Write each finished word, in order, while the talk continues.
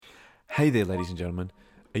Hey there, ladies and gentlemen.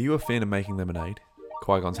 Are you a fan of making lemonade,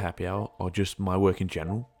 Qui-Gon's Happy Hour, or just my work in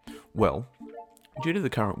general? Well, due to the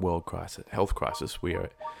current health crisis, we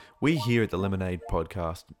here at the Lemonade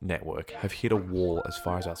Podcast Network have hit a wall as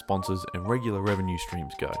far as our sponsors and regular revenue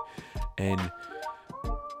streams go, and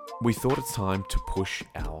we thought it's time to push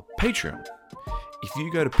our Patreon. If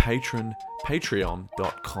you go to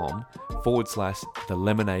patreon.com/the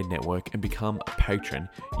Lemonade Network and become a patron,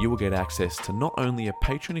 you will get access to not only a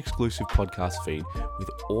patron exclusive podcast feed with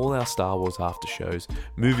all our Star Wars after shows,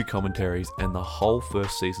 movie commentaries, and the whole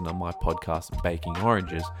first season of my podcast, Baking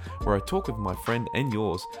Oranges, where I talk with my friend and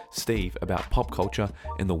yours, Steve, about pop culture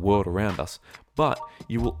and the world around us, but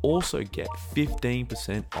you will also get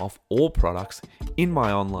 15% off all products in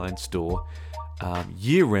my online store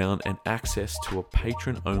year-round and access to a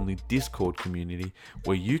patron-only Discord community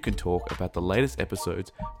where you can talk about the latest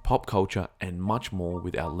episodes, pop culture, and much more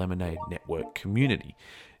with our Lemonade Network community.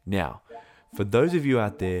 Now, for those of you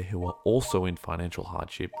out there who are also in financial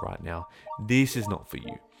hardship right now, this is not for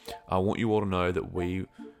you. I want you all to know that we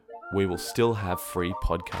will still have free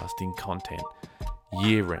podcasting content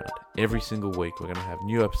year-round. Every single week, we're going to have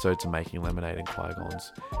new episodes of Making Lemonade and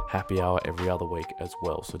Qui-Gon's Happy Hour every other week as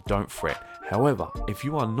well, so don't fret. However, if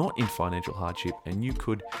you are not in financial hardship and you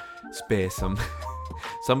could spare some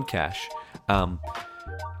cash and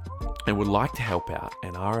would like to help out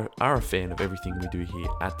and are a fan of everything we do here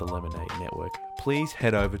at the Lemonade Network, please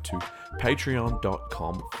head over to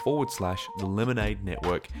patreon.com/the Lemonade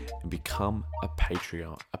Network and become a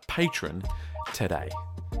patron today.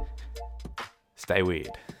 Stay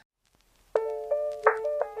weird.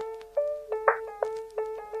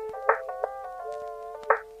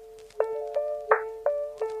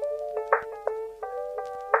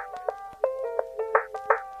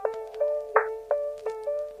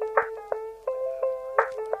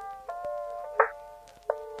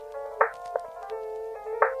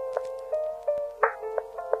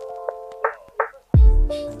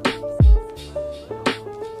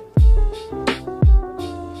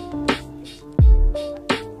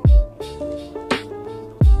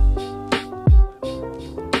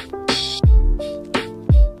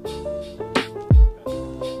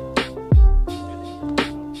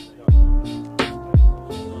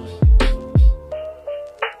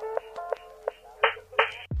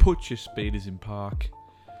 Put your speeders in park,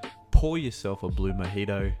 pour yourself a blue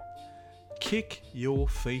mojito, kick your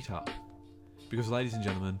feet up, because ladies and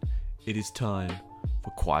gentlemen, it is time for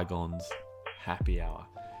Qui-Gon's Happy Hour.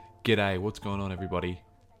 G'day, what's going on everybody?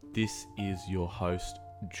 This is your host,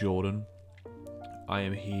 Jordan. I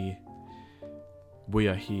am here, we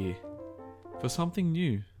are here for something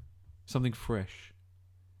new, something fresh.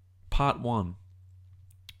 Part 1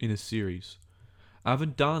 in a series. I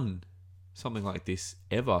haven't done something like this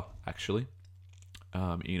ever, actually,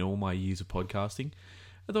 in all my years of podcasting.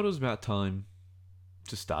 I thought it was about time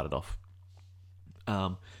to start it off.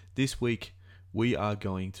 This week, we are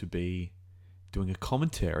going to be doing a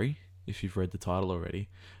commentary, if you've read the title already,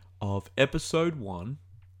 of Episode 1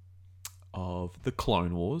 of The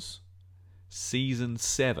Clone Wars, Season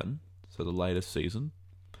 7, so the latest season,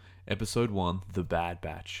 Episode 1, The Bad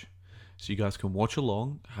Batch. So you guys can watch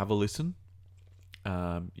along, have a listen.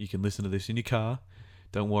 You can listen to this in your car.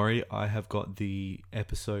 Don't worry, I have got the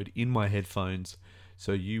episode in my headphones,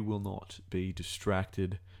 so you will not be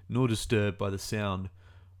distracted nor disturbed by the sound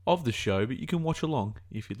of the show, but you can watch along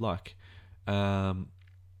if you'd like.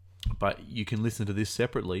 But you can listen to this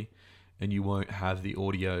separately, and you won't have the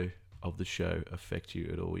audio of the show affect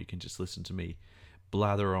you at all. You can just listen to me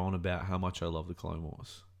blather on about how much I love the Clone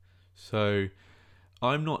Wars. So,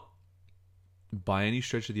 I'm not, by any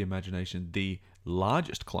stretch of the imagination, the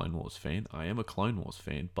largest Clone Wars fan. I am a Clone Wars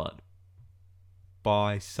fan, but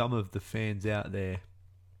by some of the fans out there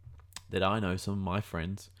that I know, some of my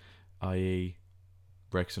friends, i.e.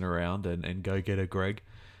 Rexing around and Go Getter Greg,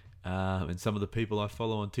 and some of the people I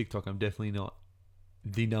follow on TikTok, I'm definitely not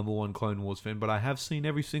the number one Clone Wars fan, but I have seen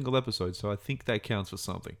every single episode, so I think that counts for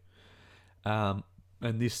something. And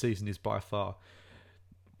this season is by far,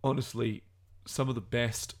 honestly, some of the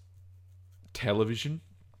best television,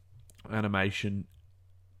 animation,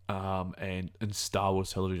 and Star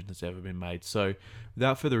Wars television that's ever been made. So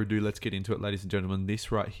without further ado, let's get into it, ladies and gentlemen.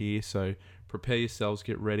 This right here, so prepare yourselves,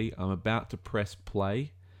 get ready. I'm about to press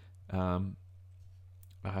play. I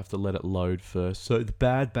have to let it load first. So The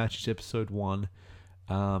Bad Batch is Episode 1.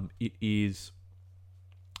 It is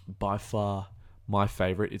by far my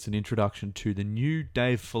favourite. It's an introduction to the new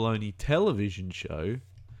Dave Filoni television show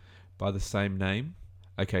by the same name.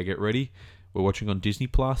 Okay, get ready. We're watching on Disney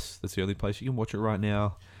Plus. That's the only place you can watch it right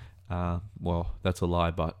now. Well, that's a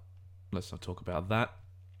lie, but let's not talk about that.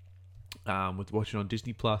 With watching on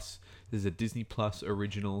Disney Plus. This is a Disney Plus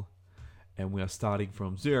original, and we are starting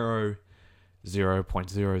from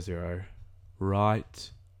 0.00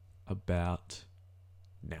 right about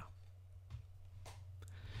now.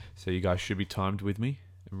 So you guys should be timed with me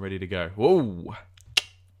and ready to go. Whoa!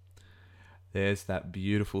 There's that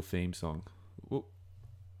beautiful theme song. Whoa.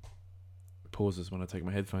 Pauses when I take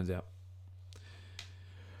my headphones out.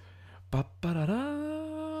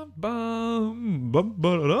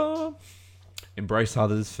 Embrace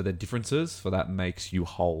others for their differences, for that makes you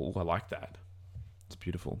whole. I like that. It's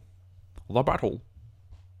beautiful. The battle.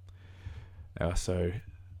 So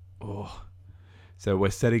we're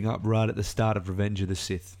setting up right at the start of Revenge of the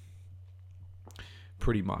Sith.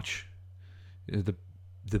 Pretty much.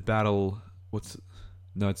 The battle...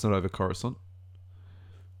 No, it's not over Coruscant.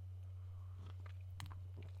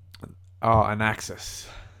 Oh, an axis.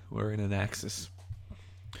 We're in an axis.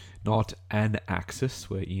 Not an axis.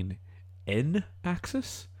 We're in an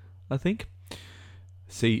axis, I think.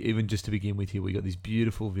 See, even just to begin with here, we got these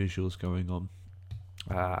beautiful visuals going on.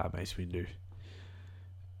 Mace Windu.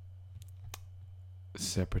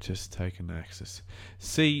 Separatists take an axis.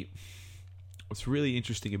 See, what's really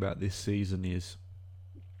interesting about this season is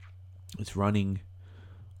it's running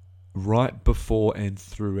right before and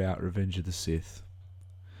throughout Revenge of the Sith.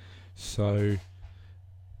 So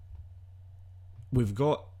we've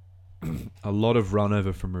got a lot of run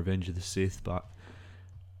over from Revenge of the Sith, but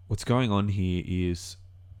what's going on here is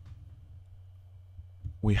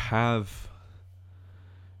we have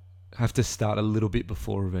to start a little bit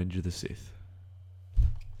before Revenge of the Sith,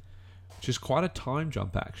 which is quite a time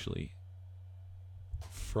jump actually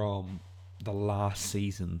from the last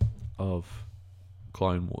season of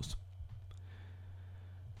Clone Wars.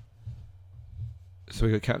 So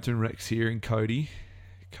we got Captain Rex here and Cody.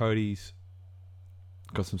 Cody's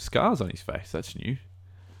got some scars on his face. That's new.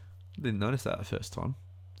 Didn't notice that the first time.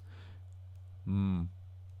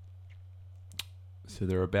 So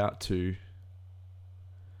they're about to...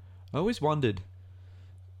 I always wondered,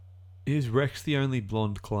 is Rex the only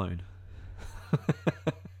blonde clone?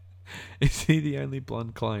 Is he the only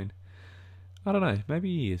blonde clone? I don't know.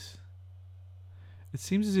 Maybe he is. It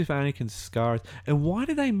seems as if Anakin's scars... And why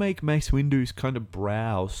do they make Mace Windu's kind of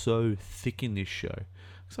brow so thick in this show?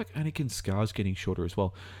 Looks like Anakin's scar's getting shorter as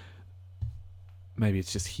well. Maybe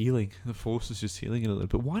it's just healing. The Force is just healing it a little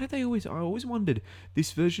bit. Why do they always... I always wondered,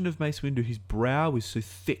 this version of Mace Windu, his brow is so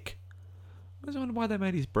thick. I always wondered why they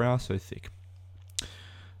made his brow so thick.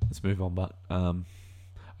 Let's move on, but...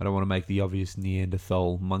 I don't want to make the obvious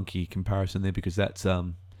Neanderthal monkey comparison there, because that's...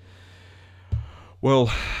 Well,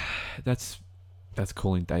 that's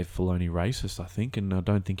calling Dave Filoni racist, I think, and I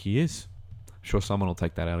don't think he is. I'm sure someone will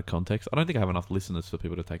take that out of context. I don't think I have enough listeners for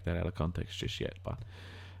people to take that out of context just yet, but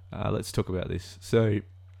let's talk about this. So,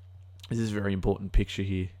 this is a very important picture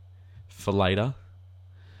here for later.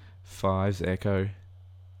 Fives, Echo,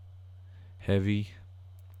 Heavy,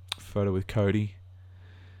 photo with Cody.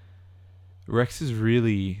 Rex is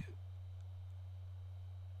really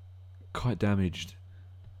quite damaged.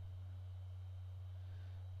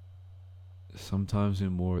 Sometimes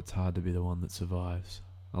in war, it's hard to be the one that survives.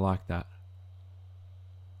 I like that.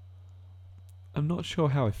 I'm not sure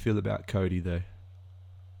how I feel about Cody, though.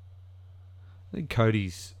 I think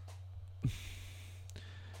Cody's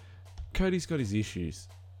got his issues,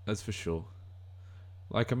 that's for sure.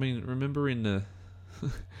 Like, I mean, remember in the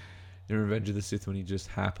in Revenge of the Sith when he just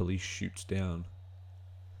happily shoots down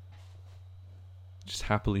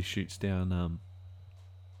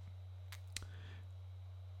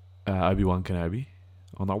Obi-Wan Kenobi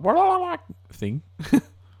on that thing.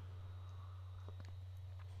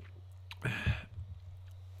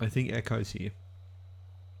 I think Echo's here.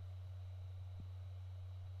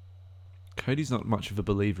 Cody's not much of a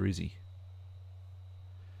believer, is he?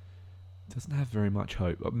 Doesn't have very much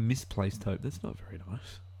hope. Misplaced hope. That's not very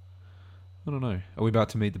nice. I don't know. Are we about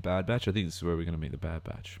to meet the Bad Batch? I think this is where we're going to meet the Bad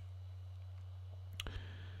Batch.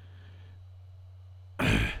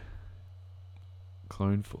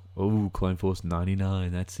 Clone Force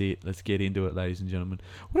 99. That's it. Let's get into it, ladies and gentlemen.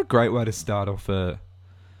 What a great way to start off a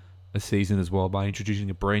season as well, by introducing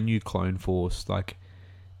a brand new Clone Force, like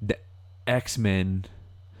the X-Men.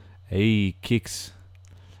 Hey, kicks.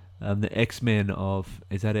 The X-Men of...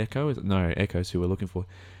 Is that Echo? No, Echo's who we're looking for.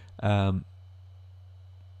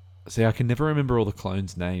 See, I can never remember all the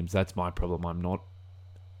clones' names. That's my problem.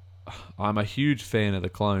 I'm a huge fan of the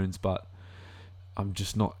clones, but I'm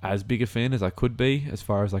just not as big a fan as I could be as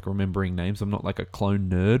far as like remembering names. I'm not like a clone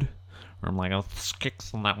nerd. I'm like, oh,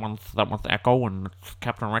 Skix, and that one's Echo, and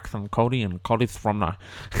Captain Rex and Cody, and Cody's from the...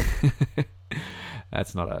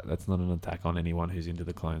 That's not an attack on anyone who's into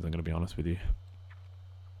the clones. I'm going to be honest with you.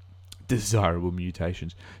 Desirable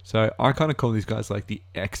mutations. So I kind of call these guys like the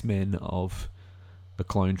X-Men of the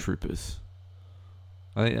clone troopers.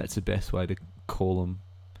 I think that's the best way to call them,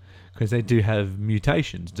 because they do have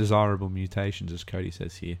mutations, desirable mutations, as Cody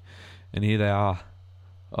says here. And here they are.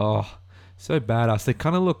 Oh, so badass. They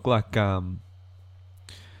kind of look like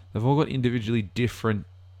they've all got individually different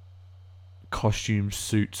costumes,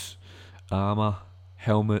 suits, armor,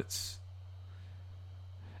 helmets.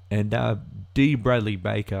 And D. Bradley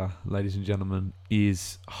Baker, ladies and gentlemen,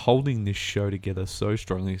 is holding this show together so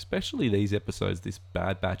strongly, especially these episodes, this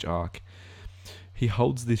Bad Batch arc. He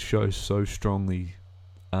holds this show so strongly.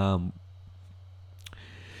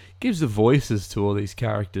 Gives the voices to all these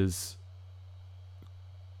characters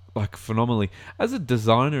like phenomenally. As a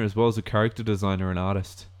designer as well as a character designer and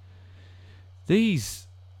artist, these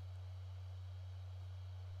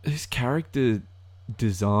character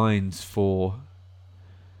designs for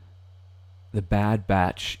the Bad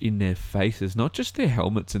Batch in their faces, not just their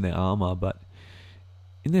helmets and their armor, but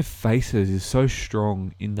in their faces, is so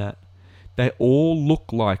strong in that they all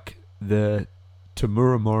look like the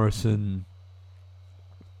Tamura Morrison,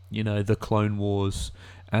 the Clone Wars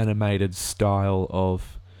animated style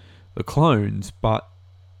of the clones. But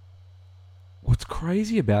what's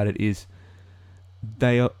crazy about it is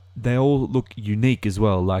they all look unique as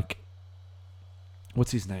well. Like,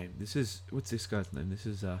 what's his name? What's this guy's name? This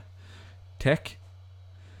is Tech,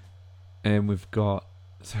 and we've got,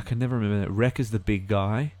 so I can never remember that. Wreck is the big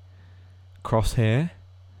guy, Crosshair,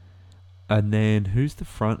 and then who's the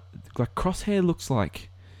front? Like, Crosshair looks like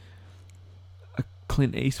a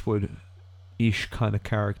Clint Eastwood-ish kind of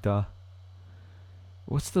character.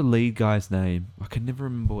 What's the lead guy's name? I can never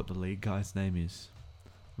remember what the lead guy's name is.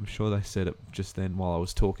 I'm sure they said it just then while I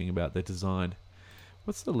was talking about their design.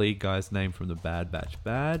 What's the lead guy's name from the Bad Batch?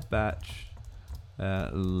 Bad Batch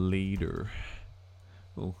leader.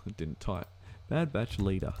 Oh, it didn't type. Bad Batch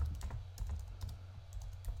leader.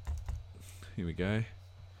 Here we go.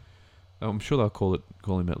 Oh, I'm sure they'll call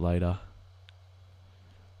him it later.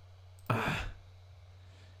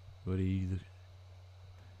 But he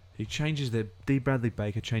changes their... D. Bradley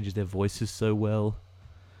Baker changes their voices so well.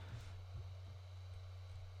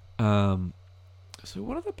 So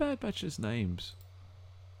what are the Bad Batch's names?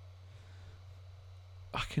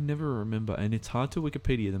 I can never remember, and it's hard to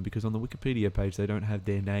Wikipedia them because on the Wikipedia page they don't have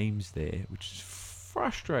their names there, which is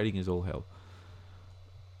frustrating as all hell.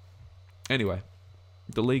 Anyway,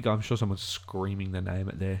 the league, I'm sure someone's screaming their name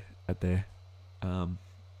at their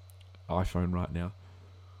iPhone right now.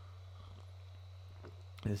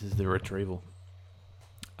 This is the retrieval.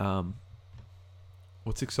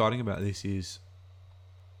 What's exciting about this is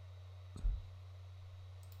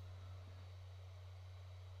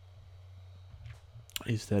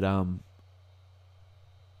that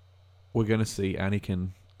we're going to see Anakin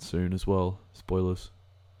soon as well. Spoilers.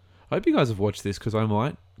 I hope you guys have watched this because I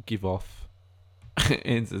might give off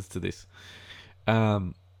answers to this.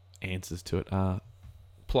 Answers to it.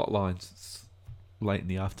 Plot lines. It's late in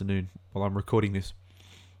the afternoon while I'm recording this.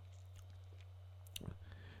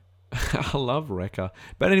 I love Wrecker.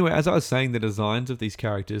 But anyway, as I was saying, the designs of these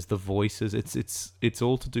characters, the voices, it's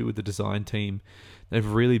all to do with the design team. They've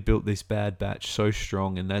really built this Bad Batch so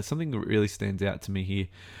strong, and that's something that really stands out to me here.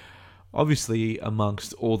 Obviously,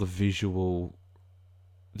 amongst all the visuals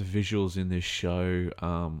in this show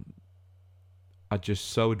are just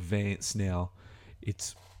so advanced now.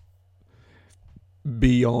 It's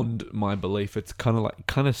beyond my belief. It's kind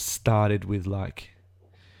of started with like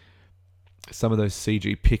some of those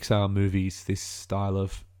CG Pixar movies, this style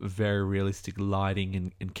of very realistic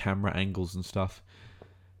lighting and camera angles and stuff.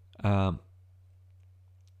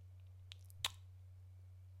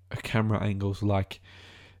 Camera angles like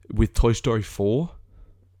with Toy Story 4,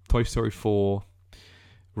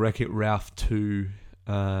 Wreck-It Ralph 2.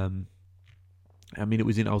 I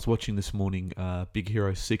was watching this morning Big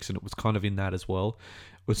Hero 6, and it was kind of in that as well.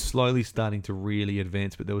 It was slowly starting to really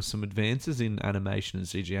advance, but there was some advances in animation and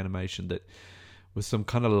CG animation that was some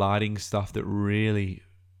kind of lighting stuff that really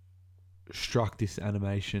struck this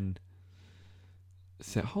animation.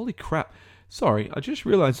 So, holy crap. Sorry, I just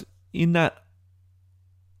realized in that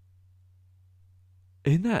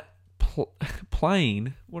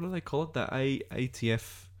plane, what do they call it? The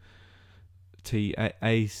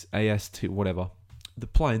AST, whatever. The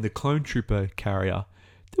plane, the clone trooper carrier.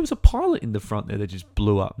 There was a pilot in the front there that just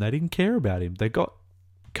blew up. They didn't care about him. They got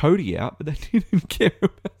Cody out, but they didn't care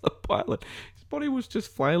about the pilot. His body was just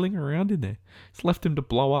flailing around in there. It's left him to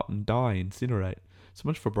blow up and die, incinerate. So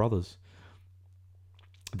much for brothers.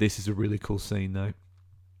 This is a really cool scene, though.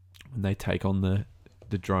 When they take on the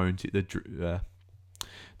the droids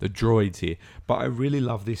here. But I really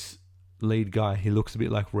love this lead guy. He looks a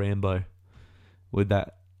bit like Rambo with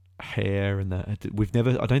that hair and that. I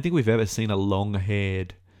don't think we've ever seen a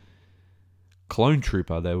long-haired clone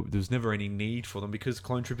trooper. There was never any need for them because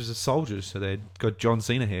clone troopers are soldiers, so they've got John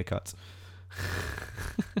Cena haircuts.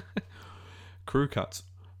 Crew cuts.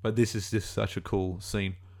 But this is just such a cool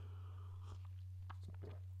scene.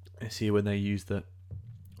 It's here when they use the...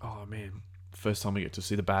 Oh, man. First time we get to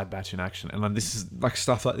see the Bad Batch in action. And then this is like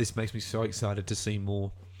stuff like this makes me so excited to see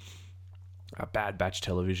more Bad Batch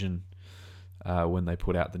television when they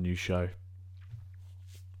put out the new show.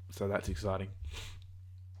 So that's exciting.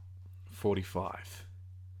 45.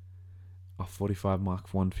 Oh, 45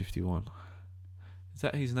 Mark 151. Is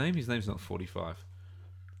that his name? His name's not 45.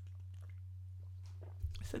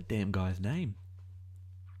 What's that damn guy's name?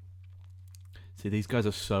 See, these guys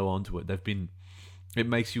are so onto it. It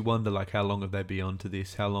makes you wonder, like, how long have they been onto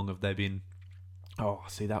this? How long have they been... Oh,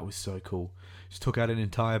 see, that was so cool. Just took out an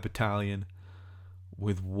entire battalion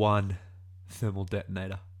with one thermal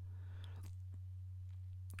detonator.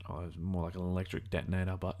 Oh, it was more like an electric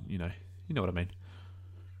detonator, but, you know what I mean.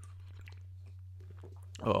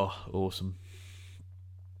 Oh, awesome.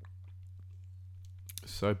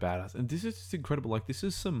 So badass. And this is just incredible. Like, this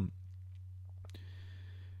is some...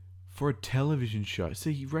 For a television show.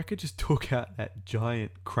 See, Wrecker just took out that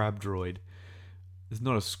giant crab droid. There's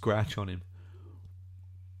not a scratch on him.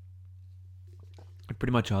 They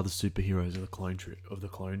pretty much are the superheroes of the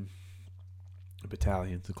clone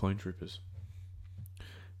battalions, the clone troopers.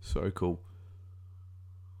 So cool.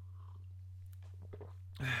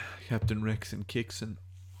 Captain Rex and Kix and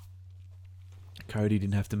Cody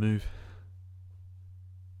didn't have to move.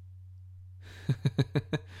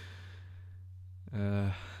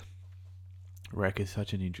 Wreck is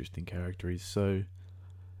such an interesting character.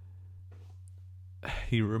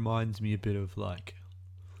 He reminds me a bit of like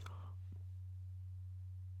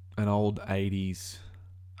an old 80s,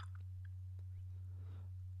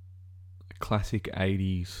 classic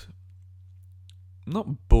 80s,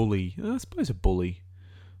 not bully, I suppose a bully,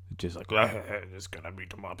 just like, it's gonna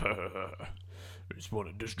beat them up, just want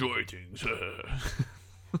to destroy things.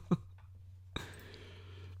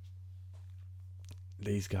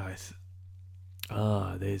 These guys.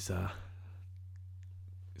 There's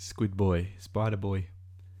Squid Boy, Spider Boy.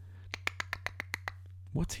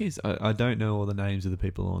 What's his? I don't know all the names of the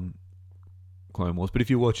people on Clone Wars, but if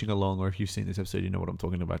you're watching along or if you've seen this episode, you know what I'm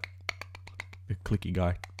talking about. The clicky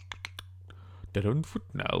guy.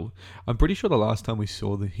 No, I'm pretty sure the last time we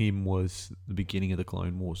saw him was the beginning of the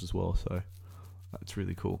Clone Wars as well, so that's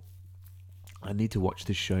really cool. I need to watch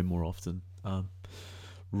this show more often.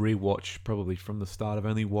 Rewatch probably from the start. I've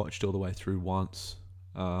only watched all the way through once,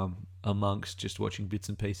 amongst just watching bits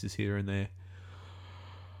and pieces here and there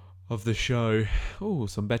of the show. Oh,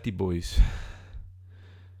 some Batty Boys.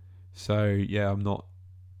 So yeah, I'm not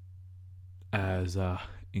as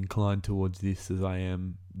inclined towards this as I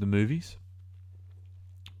am the movies.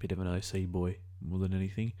 Bit of an OC boy more than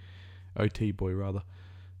anything. OT boy rather.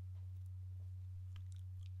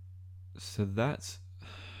 So that's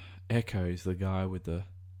Echo's the guy with the...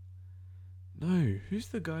 No, who's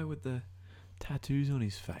the guy with the tattoos on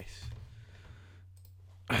his face?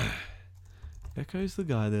 Echo's the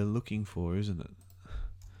guy they're looking for, isn't it?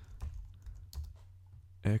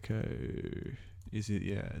 Echo... Is it,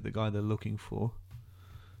 yeah, the guy they're looking for?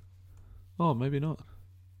 Oh, maybe not.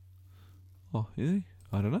 Oh, is he?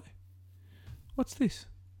 I don't know. What's this?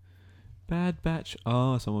 Bad Batch.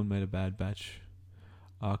 Oh, someone made a Bad Batch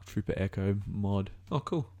ARC Trooper Echo mod. Oh,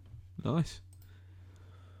 cool. Nice.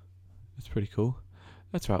 That's pretty cool.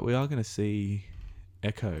 That's right, we are going to see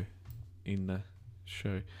Echo in the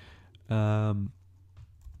show.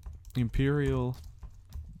 Imperial...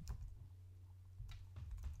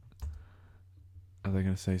 Are they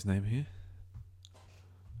going to say his name here?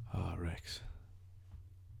 Ah, Rex.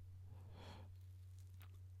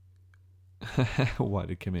 Why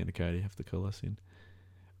did Commander Cody have to call us in?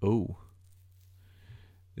 Oh.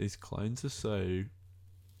 These clones are so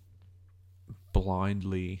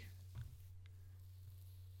blindly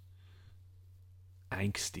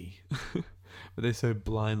angsty. But they're so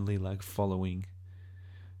blindly like following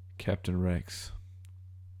Captain Rex.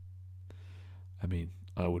 I mean,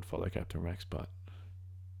 I would follow Captain Rex, but...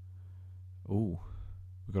 Ooh.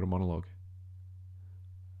 We got a monologue.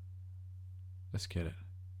 Let's get it.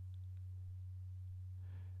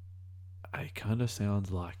 It kind of sounds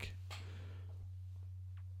like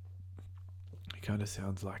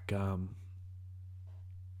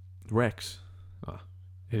Rex. Oh,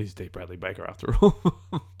 it is D. Bradley Baker after all.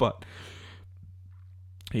 But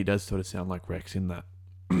he does sort of sound like Rex in that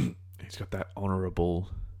He's got that honourable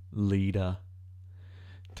leader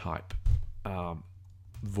type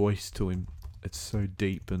voice to him. It's so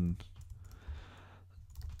deep and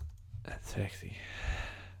sexy.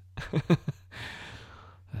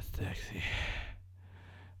 That's sexy.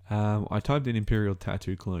 I typed in Imperial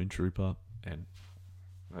Tattoo Clone Trooper, and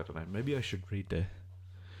I don't know, maybe I should read the...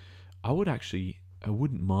 I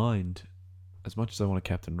wouldn't mind, as much as I want a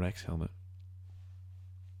Captain Rex helmet,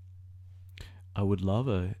 I would love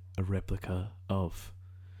a replica of...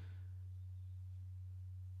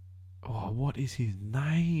 Oh, what is his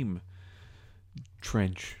name?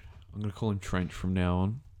 Trench. I'm going to call him Trench from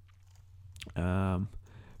now on.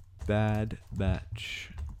 Bad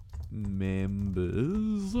Batch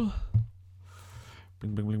members. Bling,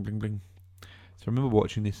 bling, bling, bling, bling. So I remember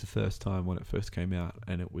watching this the first time when it first came out,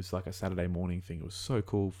 and it was like a Saturday morning thing. It was so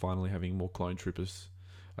cool finally having more Clone Troopers,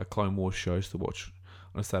 Clone Wars shows to watch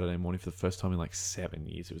on a Saturday morning for the first time in like 7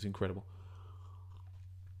 years. It was incredible.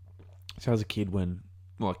 So I was a kid when...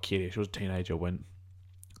 Well, kiddish. I was a teenager when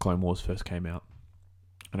Clone Wars first came out.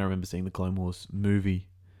 And I remember seeing the Clone Wars movie.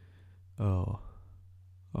 Oh,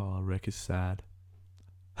 Wreck is sad.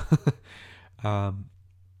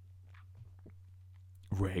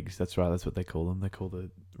 Regs, that's right, that's what they call them. They call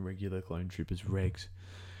the regular clone troopers Regs.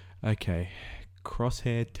 Okay.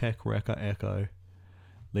 Crosshair, Tech, Wrecker, Echo.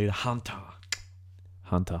 Leader, Hunter.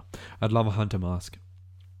 I'd love a Hunter mask.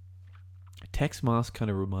 Tech's mask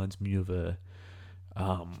kind of reminds me of a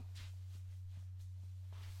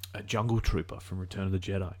jungle trooper from Return of the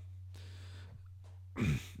Jedi.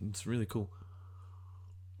 It's really cool.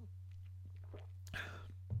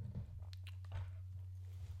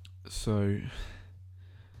 So,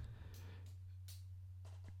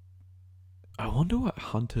 I wonder what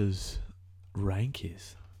Hunter's rank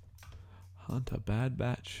is. Hunter, Bad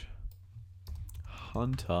Batch.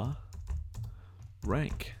 Hunter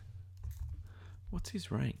rank. What's his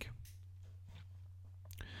rank?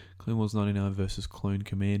 Clone Wars 99 versus Clone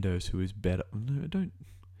Commandos, who is better? No, don't.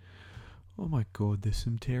 Oh my god, there's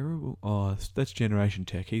some terrible... Oh, that's Generation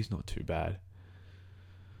Tech. He's not too bad.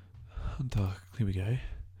 Hunter, here we go.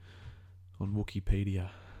 On Wikipedia.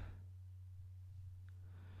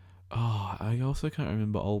 Oh, I also can't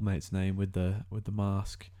remember old mate's name with the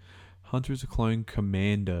mask. Hunter is a clone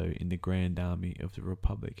commando in the Grand Army of the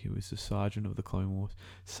Republic. He was the sergeant of the Clone Wars.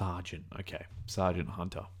 Sergeant, okay. Sergeant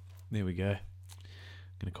Hunter. There we go. I'm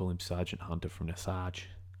going to call him Sergeant Hunter from now. Sarge.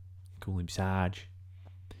 Call him Sarge.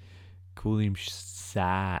 Call him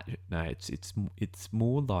Sarge. No, it's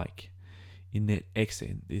more like in that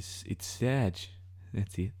accent. It's Sarge.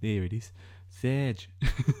 That's it. There it is. Sarge.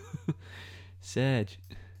 Sarge.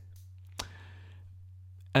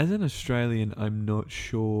 As an Australian, I'm not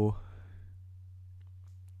sure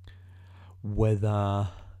whether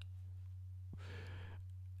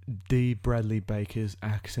D. Bradley Baker's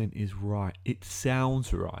accent is right. It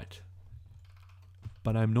sounds right.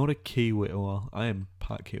 But I'm not a Kiwi. Well, I am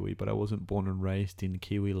part Kiwi, but I wasn't born and raised in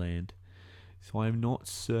Kiwi land. So I'm not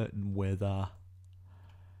certain whether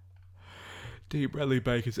D. Bradley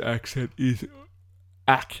Baker's accent is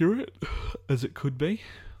accurate as it could be.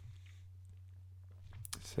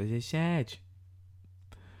 So they're sad.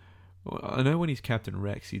 Well, I know when he's Captain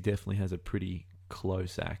Rex, he definitely has a pretty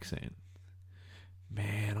close accent.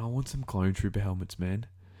 Man, I want some Clone Trooper helmets, man.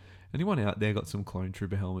 Anyone out there got some Clone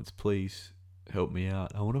Trooper helmets, please help me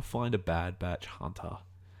out. I want to find a Bad Batch Hunter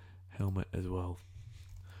helmet as well.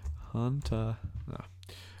 Hunter. I'll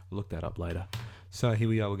look that up later. So here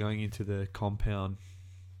we are. We're going into the compound.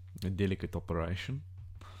 A delicate operation.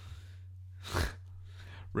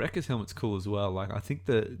 Wrecker's helmet's cool as well. Like, I think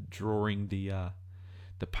drawing the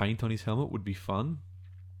paint on his helmet would be fun.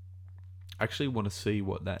 I actually want to see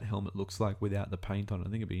what that helmet looks like without the paint on it. I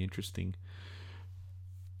think it'd be interesting.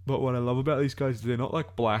 But what I love about these guys is they're not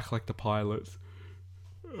like black like the pilots.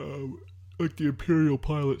 Like the Imperial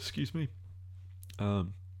pilots, excuse me.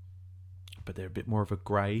 But they're a bit more of a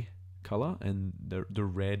grey colour, and the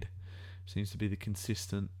red seems to be the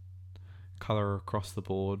consistent colour across the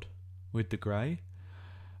board with the grey.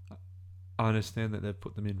 I understand that they've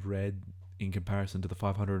put them in red in comparison to the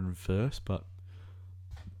 501st, but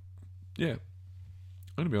yeah, I'm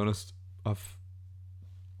going to be honest, I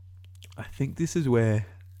think this is where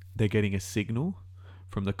they're getting a signal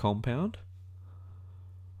from the compound,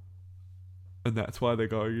 and that's why they're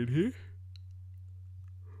going in here,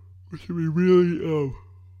 which will be really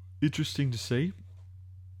interesting to see.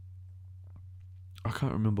 I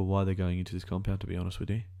can't remember why they're going into this compound, to be honest with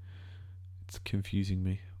you. It's confusing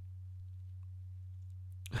me.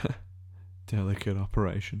 Delicate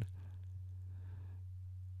operation.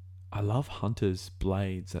 I love Hunter's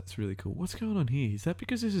blades. That's really cool. What's going on here? Is that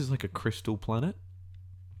because this is like a crystal planet?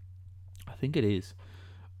 I think it is.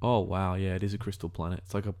 Oh, wow. Yeah, it is a crystal planet.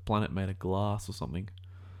 It's like a planet made of glass or something.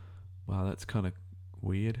 Wow, that's kind of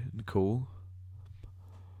weird and cool.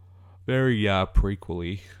 Very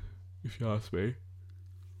prequel-y, if you ask me.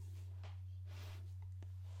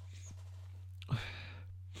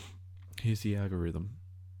 Here's the algorithm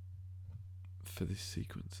for this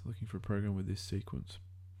sequence. Looking for a program with this sequence.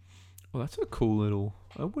 Well, that's a cool little...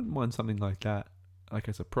 I wouldn't mind something like that, like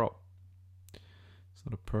as a prop. It's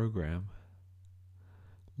not a program.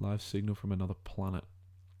 Live signal from another planet.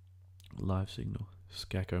 Live signal.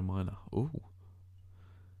 Skako Minor. Ooh.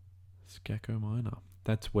 Skako Minor.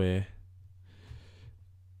 That's where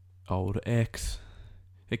old X,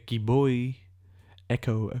 Ecky boy,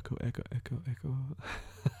 Echo,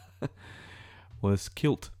 was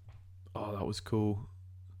killed. Oh, that was cool.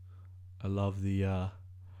 I love that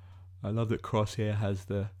Crosshair has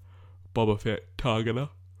the Boba Fett targeter.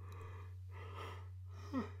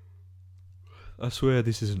 I swear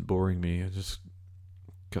this isn't boring me. I just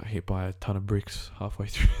got hit by a ton of bricks halfway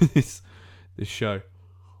through this show.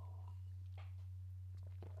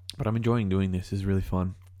 But I'm enjoying doing this. It's really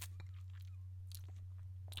fun.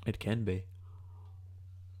 It can be.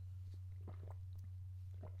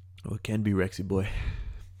 Oh, it can be, Rexy boy.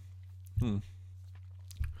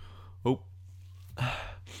 Oh.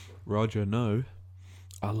 Roger, no.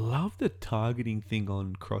 I love the targeting thing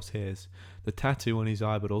on Crosshair's. The tattoo on his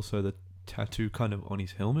eye, but also the tattoo kind of on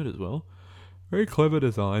his helmet as well. Very clever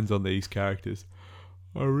designs on these characters.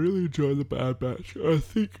 I really enjoy the Bad Batch. I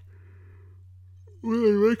think when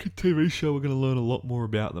they make a TV show, we're going to learn a lot more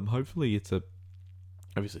about them. Hopefully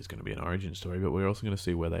obviously it's going to be an origin story, but we're also going to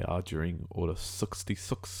see where they are during Order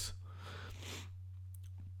 66.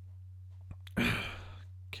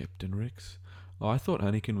 Captain Rex. Oh, I thought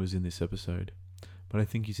Anakin was in this episode, but I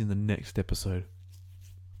think he's in the next episode.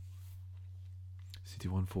 City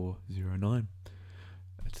 1409.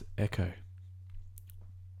 It's Echo.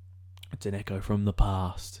 It's an echo from the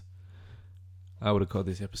past. I would have called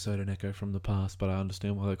this episode an echo from the past, but I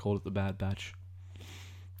understand why they called it the Bad Batch.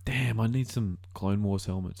 Damn, I need some Clone Wars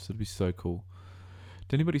helmets. It'd be so cool.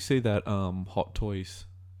 Did anybody see that Hot Toys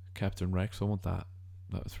Captain Rex? I want that.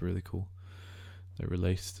 That was really cool. They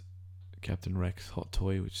released Captain Rex Hot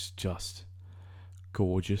Toy, which is just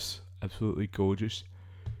gorgeous. Absolutely gorgeous.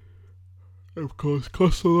 Of course,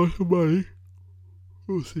 costs a lot of money.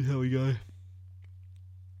 We'll see how we go.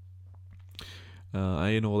 I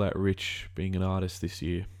ain't all that rich being an artist this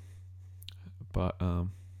year, but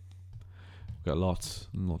we've got lots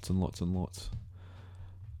and lots and lots and lots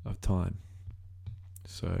of time.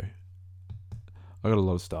 So I got a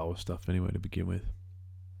lot of Star Wars stuff anyway to begin with.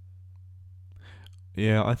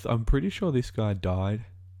 Yeah, I'm pretty sure this guy died.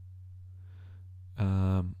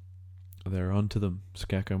 They're onto them,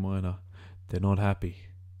 Skako Minor. They're not happy.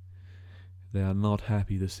 They are not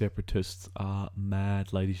happy. The Separatists are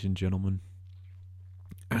mad, ladies and gentlemen.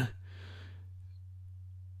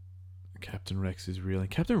 Captain Rex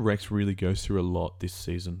really goes through a lot this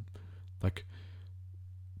season. Like,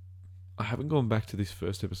 I haven't gone back to this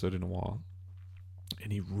first episode in a while,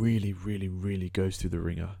 and he really, really, really goes through the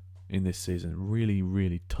ringer in this season. Really,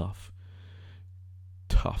 really tough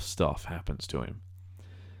stuff happens to him.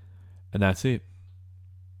 And that's it.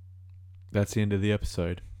 That's the end of the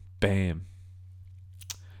episode. Bam.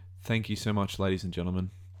 Thank you so much, ladies and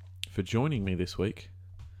gentlemen, for joining me this week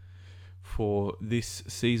for this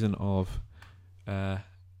season of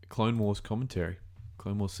Clone Wars commentary.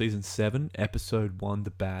 Clone Wars Season 7, Episode 1,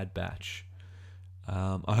 The Bad Batch.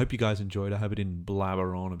 I hope you guys enjoyed. I hope I didn't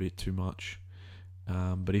blabber on a bit too much.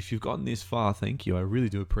 But if you've gotten this far, thank you. I really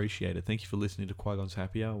do appreciate it. Thank you for listening to Qui-Gon's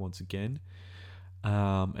Happy Hour once again.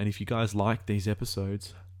 And if you guys like these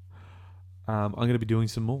episodes, I'm going to be doing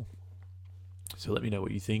some more. So let me know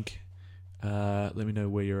what you think. Let me know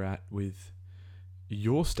where you're at with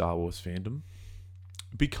your Star Wars fandom.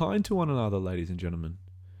 Be kind to one another, ladies and gentlemen.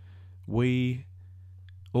 We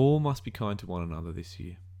all must be kind to one another this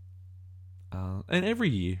year. And every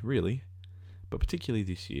year, really. But particularly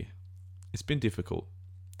this year. It's been difficult.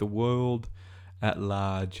 The world at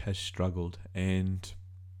large has struggled. And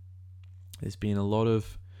there's been a lot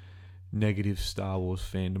of negative Star Wars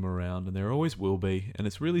fandom around. And there always will be. And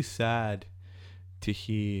it's really sad to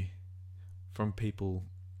hear from people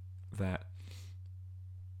that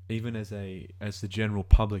even as the general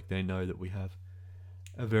public, they know that we have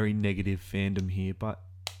a very negative fandom here. But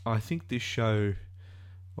I think this show,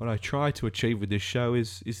 what I try to achieve with this show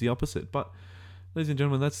is the opposite. But ladies and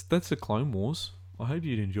gentlemen, that's the Clone Wars. I hope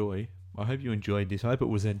you'd enjoy. I hope you enjoyed this. I hope it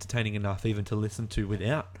was entertaining enough even to listen to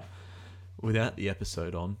without without the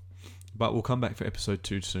episode on. But we'll come back for episode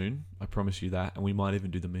 2 soon. I promise you that. And we might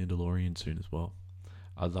even do The Mandalorian soon as well.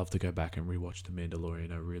 I'd love to go back and rewatch The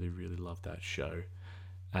Mandalorian. I really, really love that show.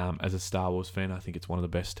 As a Star Wars fan, I think it's one of the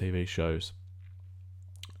best TV shows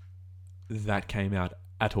that came out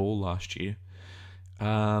at all last year.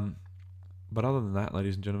 But other than that,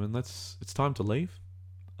 ladies and gentlemen, it's time to leave.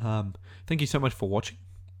 Thank you so much for watching.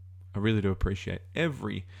 I really do appreciate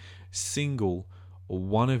every single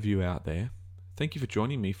one of you out there. Thank you for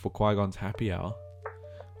joining me for Qui-Gon's happy hour,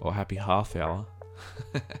 or happy half hour.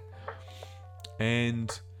 And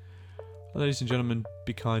ladies and gentlemen,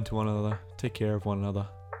 be kind to one another, take care of one another,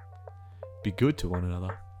 be good to one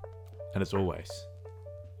another, and as always,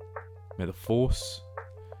 may the Force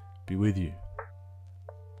be with you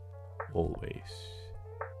always.